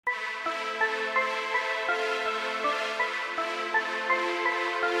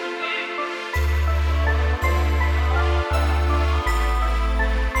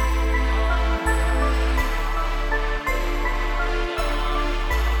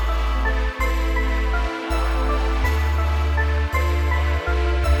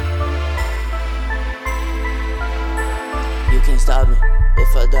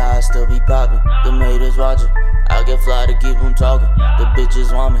still be poppin'. Them haters watchin', I get fly to keep them talking. The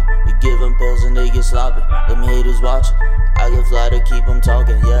bitches want me, we give them pills and they get sloppy. Them haters watchin', I get fly to keep them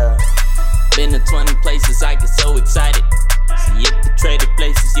talking, yeah. Been to 20 places, I get so excited. See if we traded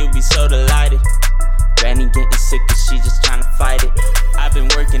places, you'll be so delighted. Granny getting sick and she just tryna fight it. I've been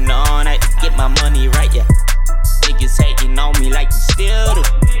working all night to get my money right, yeah. Niggas hating on me like you still do.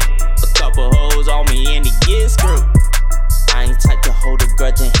 A couple hoes on me and they get screwed. I ain't type to hold a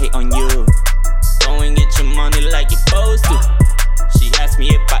grudge and hate on you. Go and get your money like you're supposed to. She asked me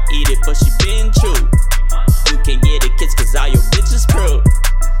if I eat it, but she been true. You can't get it, kids, cause all your bitches crude.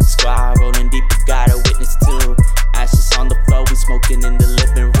 Squad rolling deep, but got a witness too. Ashes on the floor, we smoking in the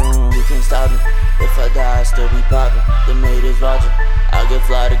living room. You can't stop me, if I die, I still be poppin'. Them haters watchin', I get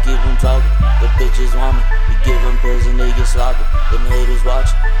fly to keep them talking. The bitches want me, we give them pills and they get sloppy. Them haters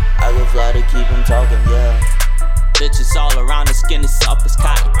watchin', I get fly to keep them talking, yeah. Bitches all around, the skin is soft as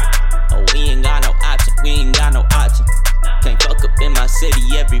cotton. Oh, we ain't got no option, we ain't got no option. Can't fuck up in my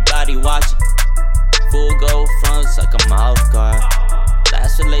city, everybody watching. Full gold fronts like I'm off guard.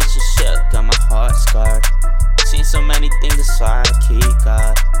 Last relationship got my heart scarred. Seen so many things, that's why I keep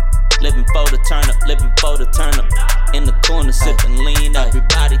God. Living for the turn up, living for the turn up. In the corner, sipping lean,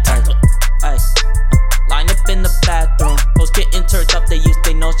 everybody turn up. Line up in the bathroom, hoes getting turned up, they use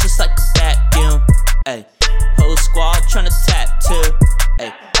their nose just like a vacuum. Ay, whole squad tryna tap too.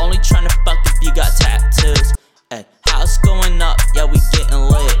 Ay, only tryna fuck if you got tattoos. Ay, house going up, yeah, we getting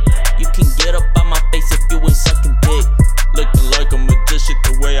lit. You can get up on my face if you ain't sucking dick. Looking like a magician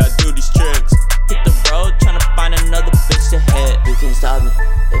the way I do these tricks. Hit the road tryna find another bitch to hit. You can't stop me,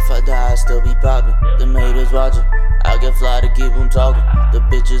 if I die, I still be poppin'. Them haters watchin', I get fly to keep them talking. The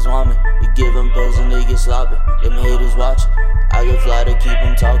bitches want me, we give them pills and they get sloppy. Them haters watchin', I get fly to keep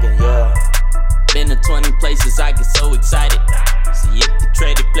them talking, yeah. Been to 20 places, I get so excited. See if we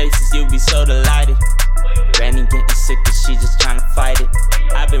traded places, you'll be so delighted. Granny getting sick and she just